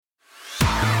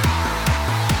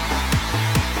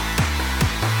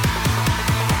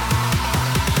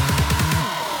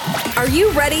you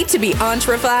ready to be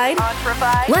entrefied?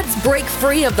 Let's break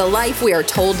free of the life we are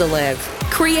told to live.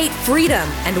 Create freedom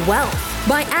and wealth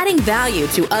by adding value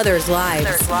to others'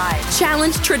 lives.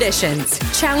 Challenge traditions,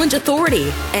 challenge authority,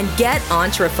 and get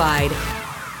entrefied.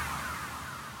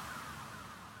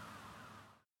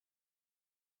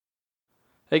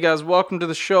 Hey guys, welcome to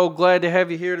the show. Glad to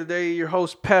have you here today. Your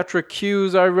host, Patrick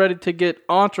Hughes. Are you ready to get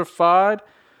entrefied?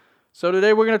 So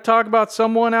today we're going to talk about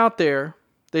someone out there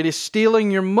that is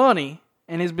stealing your money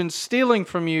and has been stealing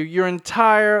from you your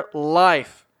entire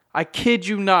life. I kid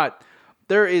you not.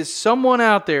 There is someone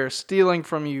out there stealing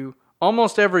from you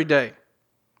almost every day.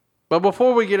 But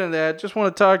before we get into that, just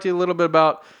want to talk to you a little bit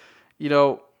about,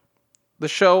 the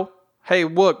show. Hey,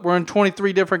 look, we're in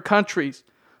 23 different countries.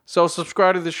 So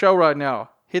subscribe to the show right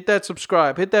now. Hit that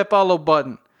subscribe. Hit that follow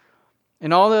button.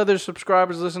 And all the other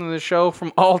subscribers listening to the show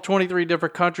from all 23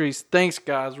 different countries, thanks,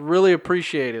 guys. Really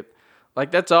appreciate it.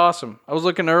 That's awesome. I was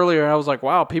looking earlier, and I was like,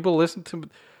 wow, people listen to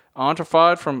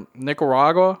Entrefied from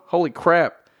Nicaragua? Holy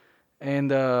crap.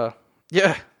 And, it's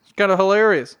kind of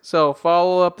hilarious. So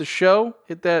follow up the show.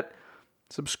 Hit that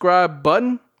subscribe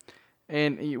button.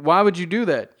 And why would you do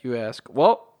that, you ask?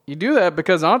 Well, you do that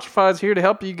because Entrefied is here to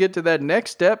help you get to that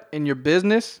next step in your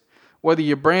business. Whether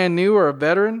you're brand new or a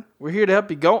veteran, we're here to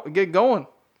help you get going.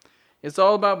 It's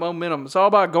all about momentum. It's all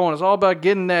about going. It's all about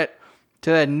getting to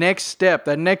that next step,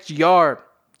 that next yard.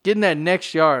 Getting that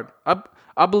next yard.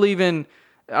 I believe in,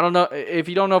 I don't know, if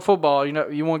you don't know football,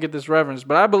 you won't get this reference,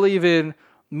 but I believe in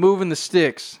moving the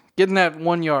sticks. Getting that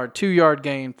 1 yard, 2 yard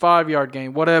gain, 5 yard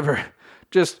gain, whatever.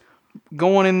 Just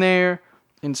going in there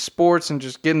in sports and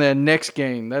just getting that next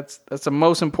gain. That's the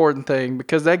most important thing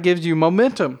because that gives you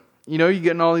momentum. You're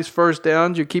getting all these first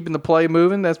downs. You're keeping the play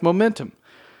moving. That's momentum.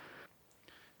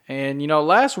 And,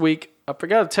 last week, I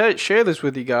forgot to share this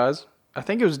with you guys. I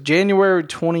think it was January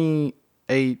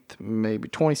 28th, maybe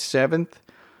 27th.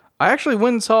 I actually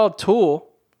went and saw Tool.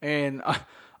 And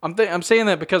I'm saying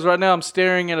that because right now I'm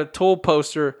staring at a Tool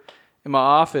poster in my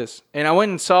office. And I went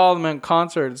and saw them in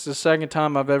concert. It's the second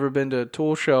time I've ever been to a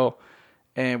Tool show.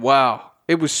 And, wow,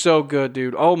 it was so good,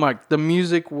 dude. The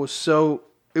music was so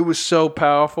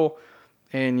powerful.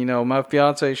 And, my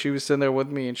fiance, she was sitting there with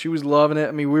me and she was loving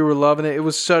it. We were loving it. It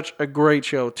was such a great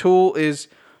show. Tool is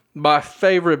my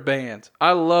favorite band.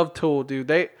 I love Tool, dude.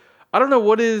 I don't know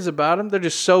what it is about them. They're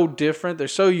just so different. They're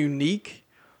so unique.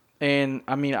 And,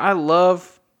 I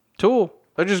love Tool.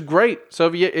 They're just great.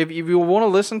 So if you want to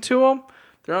listen to them,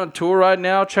 they're on tour right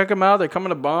now. Check them out. They're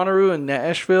coming to Bonnaroo in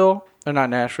Nashville. Or not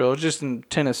Nashville. It's just in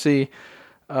Tennessee.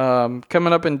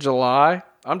 Coming up in July.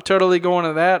 I'm totally going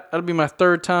to that. That'll be my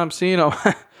third time seeing them.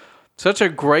 Such a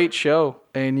great show.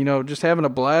 And, just having a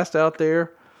blast out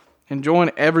there.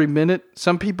 Enjoying every minute.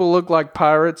 Some people look like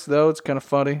pirates, though. It's kind of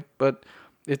funny. But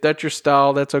if that's your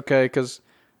style, that's okay. Because,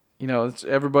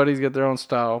 everybody's got their own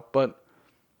style. But,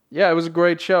 yeah, it was a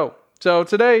great show. So,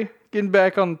 today, getting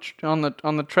back on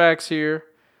the tracks here.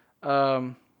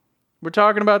 We're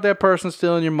talking about that person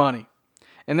stealing your money.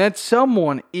 And that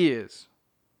someone is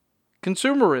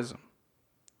consumerism.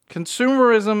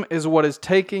 Consumerism is what is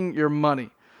taking your money.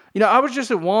 I was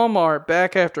just at Walmart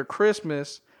back after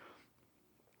Christmas,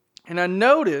 and I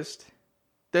noticed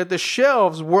that the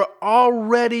shelves were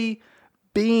already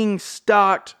being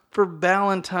stocked for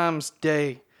Valentine's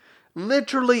Day.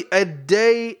 Literally a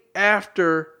day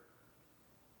after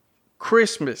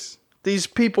Christmas, these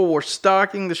people were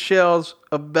stocking the shelves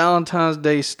of Valentine's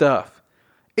Day stuff.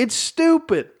 It's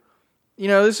stupid.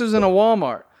 This is in a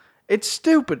Walmart. It's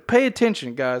stupid. Pay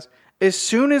attention, guys. As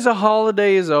soon as a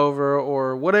holiday is over,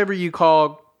 or whatever you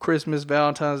call Christmas,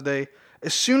 Valentine's Day,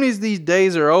 as soon as these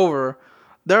days are over,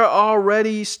 they're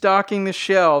already stocking the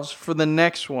shelves for the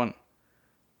next one.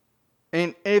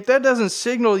 And if that doesn't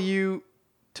signal you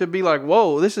to be like,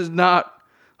 whoa, this is not,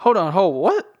 hold on,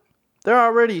 what? They're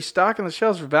already stocking the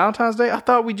shelves for Valentine's Day? I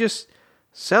thought we just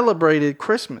celebrated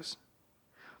Christmas.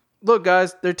 Look,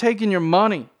 guys, they're taking your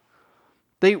money.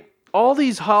 All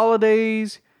these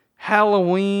holidays,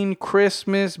 Halloween,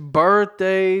 Christmas,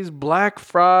 birthdays, Black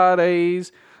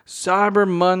Fridays, Cyber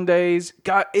Mondays,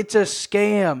 God, it's a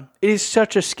scam. It is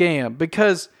such a scam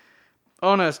because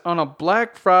on a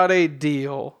Black Friday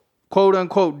deal, quote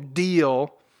unquote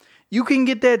deal, you can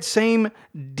get that same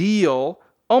deal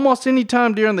almost any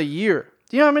time during the year.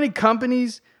 Do you know how many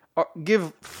companies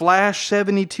give flash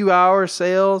 72-hour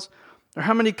sales? Or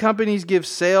how many companies give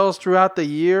sales throughout the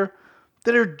year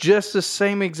that are just the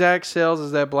same exact sales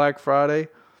as that Black Friday?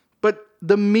 But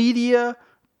the media,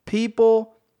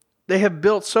 people, they have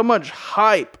built so much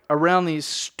hype around these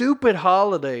stupid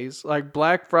holidays like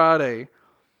Black Friday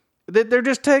that they're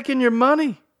just taking your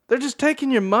money. They're just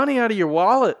taking your money out of your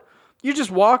wallet. You're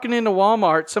just walking into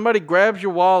Walmart. Somebody grabs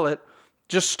your wallet,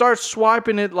 just starts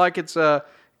swiping it like it's a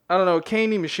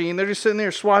candy machine. They're just sitting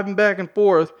there swiping back and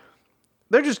forth.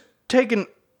 They're just taking,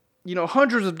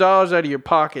 hundreds of dollars out of your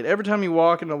pocket every time you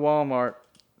walk into Walmart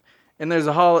and there's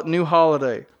a new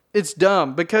holiday. It's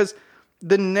dumb because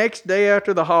the next day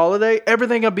after the holiday,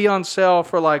 everything will be on sale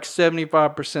for like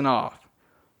 75% off.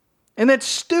 And that's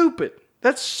stupid.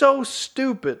 That's so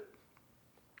stupid.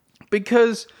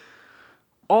 Because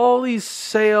all these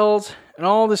sales and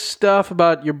all this stuff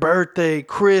about your birthday,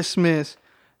 Christmas,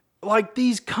 like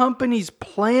these companies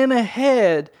plan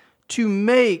ahead to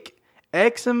make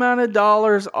X amount of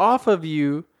dollars off of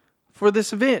you for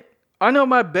this event. I know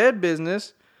my bed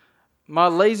business, my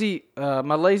lazy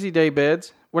day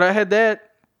beds, when I had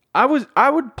that, I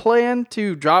would plan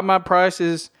to drop my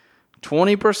prices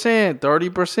 20%,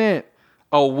 30%.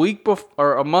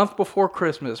 A month before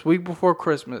Christmas, week before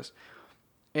Christmas.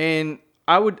 And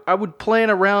I would plan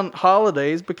around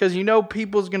holidays because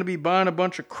people's going to be buying a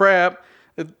bunch of crap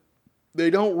that they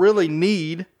don't really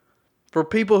need for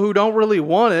people who don't really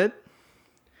want it.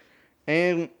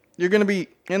 And you're going to be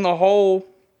in the hole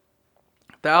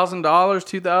 $1,000,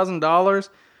 $2,000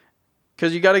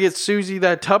 because you got to get Susie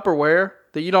that Tupperware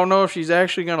that you don't know if she's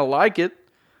actually going to like it.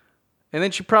 And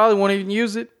then she probably won't even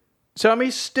use it. So,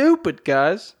 stupid,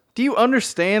 guys. Do you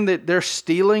understand that they're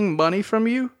stealing money from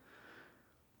you?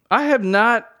 I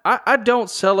don't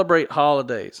celebrate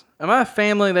holidays. And my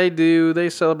family, they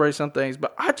celebrate some things,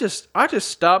 but I just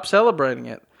stopped celebrating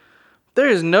it. There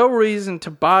is no reason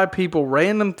to buy people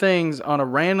random things on a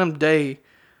random day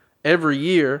every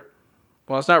year.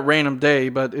 Well, it's not random day,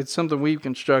 but it's something we've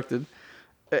constructed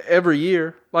every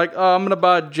year. Like, I'm going to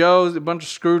buy Joe's a bunch of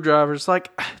screwdrivers. Like,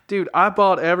 dude, I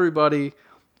bought everybody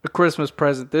a Christmas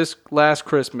present this last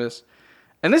Christmas.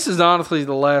 And this is honestly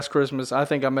the last Christmas I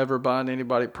think I'm ever buying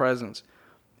anybody presents.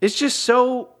 It's just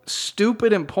so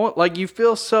stupid and like you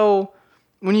feel so,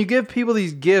 when you give people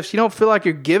these gifts, you don't feel like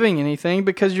you're giving anything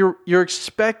because you're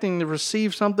expecting to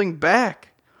receive something back.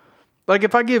 Like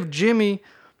if I give Jimmy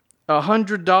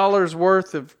 $100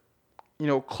 worth of,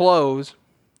 clothes,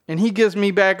 and he gives me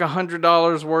back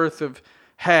 $100 worth of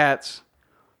hats,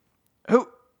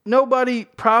 nobody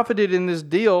profited in this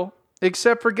deal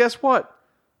except for, guess what?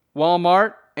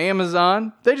 Walmart,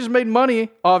 Amazon, they just made money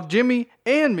off Jimmy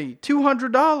and me.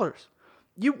 $200.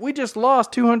 We just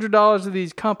lost $200 of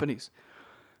these companies.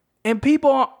 And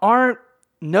people aren't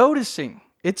noticing.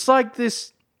 It's like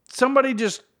this, somebody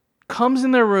just comes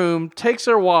in their room, takes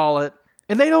their wallet,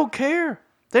 and they don't care.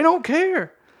 They don't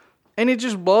care. And it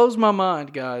just blows my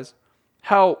mind, guys,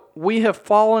 how we have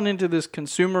fallen into this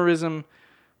consumerism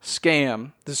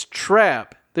scam, this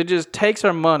trap that just takes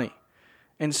our money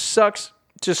and sucks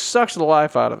the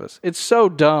life out of us. It's so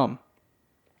dumb.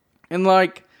 And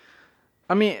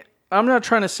I'm not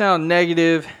trying to sound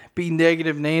negative, be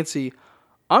negative Nancy.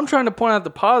 I'm trying to point out the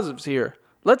positives here.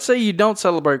 Let's say you don't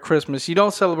celebrate Christmas, you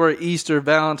don't celebrate Easter,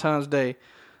 Valentine's Day.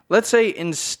 Let's say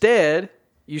instead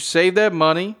you save that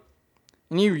money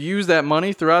and you use that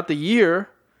money throughout the year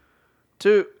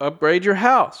to upgrade your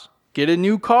house, get a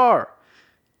new car,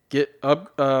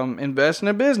 invest in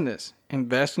a business,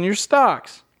 invest in your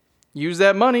stocks. Use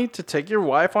that money to take your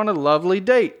wife on a lovely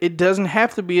date. It doesn't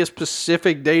have to be a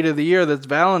specific date of the year that's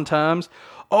Valentine's.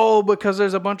 Oh, because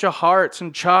there's a bunch of hearts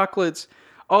and chocolates.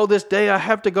 Oh, this day I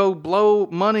have to go blow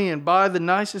money and buy the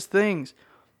nicest things.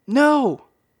 No.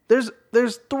 There's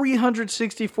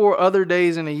 364 other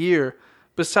days in a year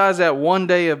besides that one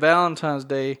day of Valentine's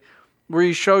Day where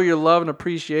you show your love and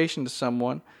appreciation to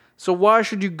someone. So why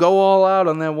should you go all out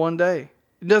on that one day?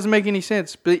 It doesn't make any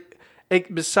sense. But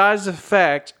besides the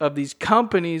fact of these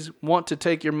companies want to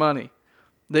take your money.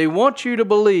 They want you to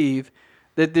believe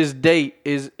that this date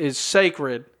is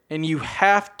sacred and you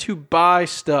have to buy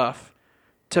stuff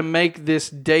to make this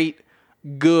date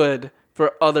good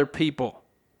for other people.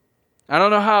 I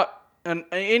don't know how, and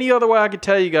any other way I could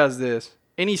tell you guys this,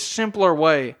 any simpler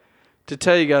way to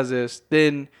tell you guys this,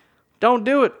 then don't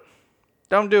do it.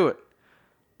 Don't do it.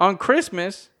 On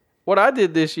Christmas, what I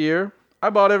did this year, I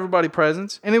bought everybody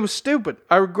presents, and it was stupid.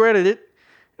 I regretted it,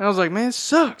 and I was like, man, it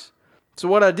sucks. So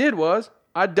what I did was,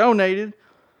 I donated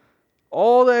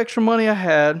all the extra money I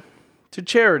had to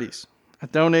charities. I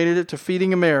donated it to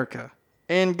Feeding America.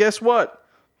 And guess what?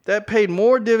 That paid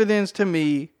more dividends to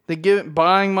me than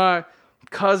buying my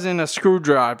cousin a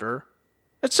screwdriver.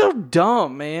 It's so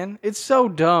dumb, man. It's so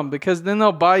dumb because then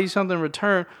they'll buy you something in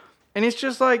return. And it's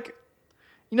just like,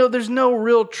 there's no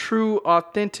real true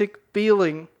authentic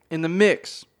feeling in the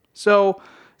mix. So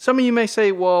some of you may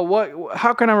say, well,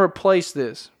 how can I replace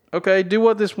this? Okay, do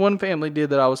what this one family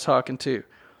did that I was talking to.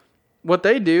 What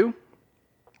they do,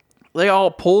 They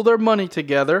all pull their money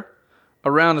together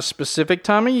around a specific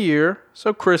time of year.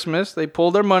 So Christmas, they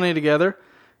pull their money together.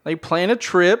 They plan a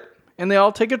trip, and they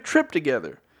all take a trip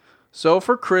together. So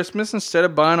for Christmas, instead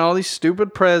of buying all these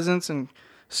stupid presents and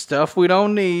stuff we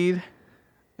don't need,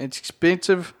 it's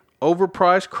expensive,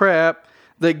 overpriced crap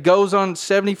that goes on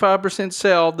 75%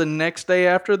 sale the next day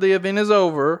after the event is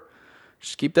over.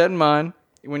 Just keep that in mind.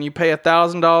 When you pay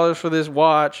 $1,000 for this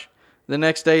watch, the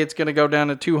next day it's going to go down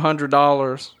to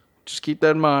 $200. Just keep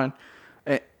that in mind.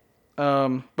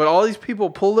 But all these people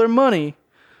pull their money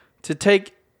to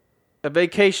take a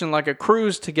vacation, like a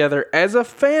cruise together as a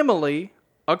family,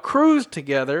 a cruise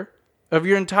together of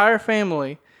your entire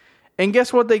family. And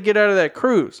guess what they get out of that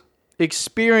cruise?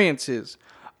 Experiences,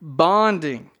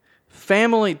 bonding,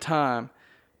 family time,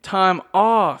 time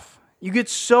off. You get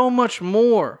so much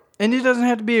more. And it doesn't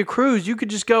have to be a cruise. You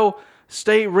could just go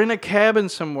rent a cabin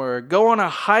somewhere, go on a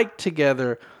hike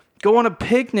together, go on a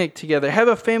picnic together, have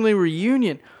a family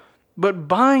reunion. But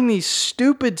buying these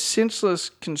stupid,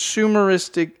 senseless,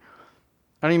 consumeristic,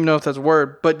 I don't even know if that's a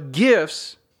word, but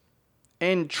gifts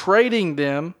and trading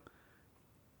them,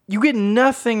 you get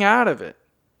nothing out of it.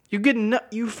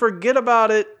 You forget about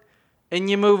it and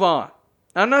you move on.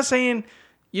 I'm not saying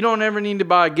you don't ever need to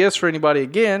buy gifts for anybody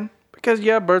again, because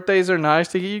yeah, birthdays are nice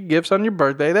to get you gifts on your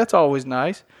birthday. That's always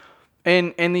nice.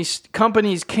 And these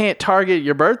companies can't target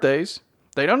your birthdays.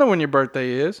 They don't know when your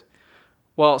birthday is.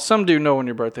 Well, some do know when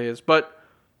your birthday is, but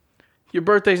your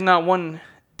birthday is not one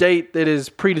date that is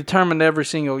predetermined every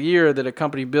single year that a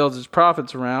company builds its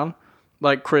profits around,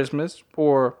 like Christmas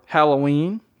or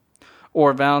Halloween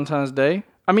or Valentine's Day.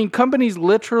 I mean, companies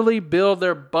literally build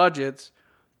their budgets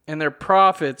and their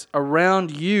profits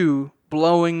around you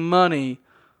blowing money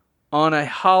on a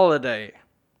holiday.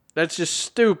 That's just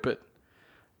stupid.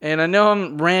 And I know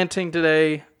I'm ranting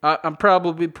today. I'm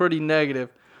probably pretty negative.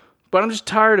 But I'm just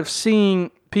tired of seeing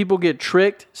people get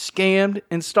tricked, scammed,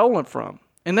 and stolen from.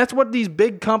 And that's what these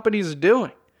big companies are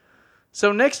doing.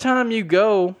 So next time you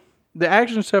go, the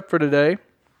action step for today,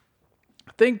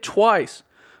 think twice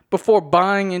before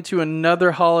buying into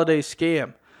another holiday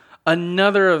scam.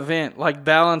 Another event like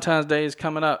Valentine's Day is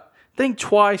coming up. Think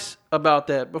twice about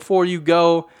that before you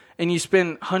go and you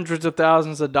spend hundreds of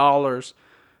thousands of dollars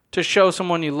to show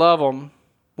someone you love them,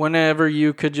 whenever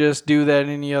you could just do that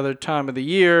any other time of the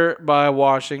year by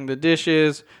washing the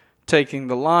dishes, taking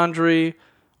the laundry,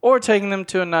 or taking them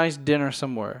to a nice dinner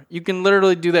somewhere. You can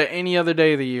literally do that any other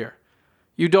day of the year.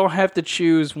 You don't have to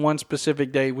choose one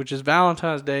specific day, which is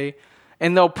Valentine's Day,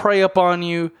 and they'll prey upon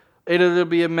you. It'll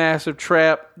be a massive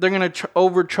trap. They're going to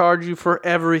overcharge you for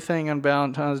everything on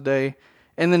Valentine's Day,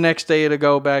 and the next day it'll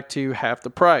go back to half the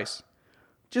price.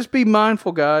 Just be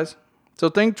mindful, guys. So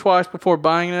think twice before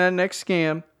buying that next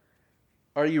scam.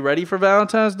 Are you ready for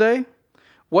Valentine's Day?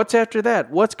 What's after that?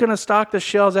 What's going to stock the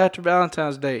shelves after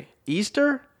Valentine's Day?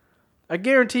 Easter? I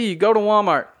guarantee you, go to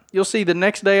Walmart. You'll see the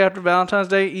next day after Valentine's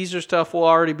Day, Easter stuff will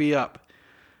already be up.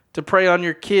 To prey on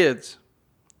your kids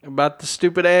about the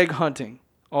stupid egg hunting.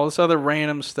 All this other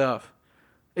random stuff.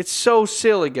 It's so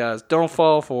silly, guys. Don't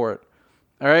fall for it.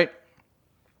 All right?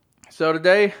 So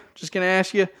today, just going to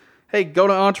ask you, hey, go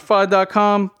to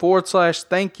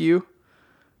Entrefy.com/thank you.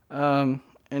 And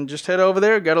just head over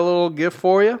there. Got a little gift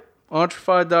for you.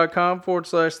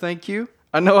 Entrefy.com/thank you.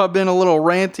 I know I've been a little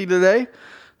ranty today,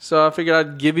 so I figured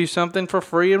I'd give you something for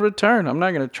free in return. I'm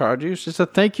not going to charge you. It's just a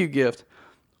thank you gift.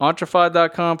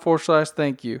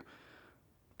 Entrefy.com/thank you.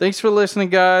 Thanks for listening,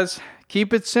 guys.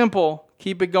 Keep it simple.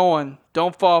 Keep it going.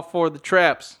 Don't fall for the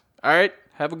traps. All right?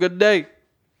 Have a good day.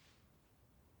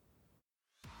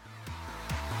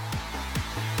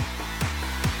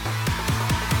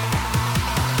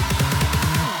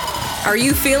 Are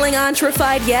you feeling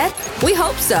entrefied yet? We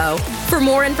hope so. For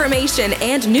more information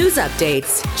and news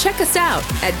updates, check us out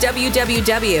at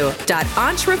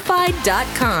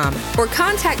www.entrefied.com or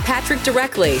contact Patrick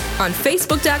directly on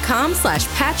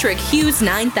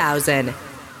facebook.com/PatrickHughes9000.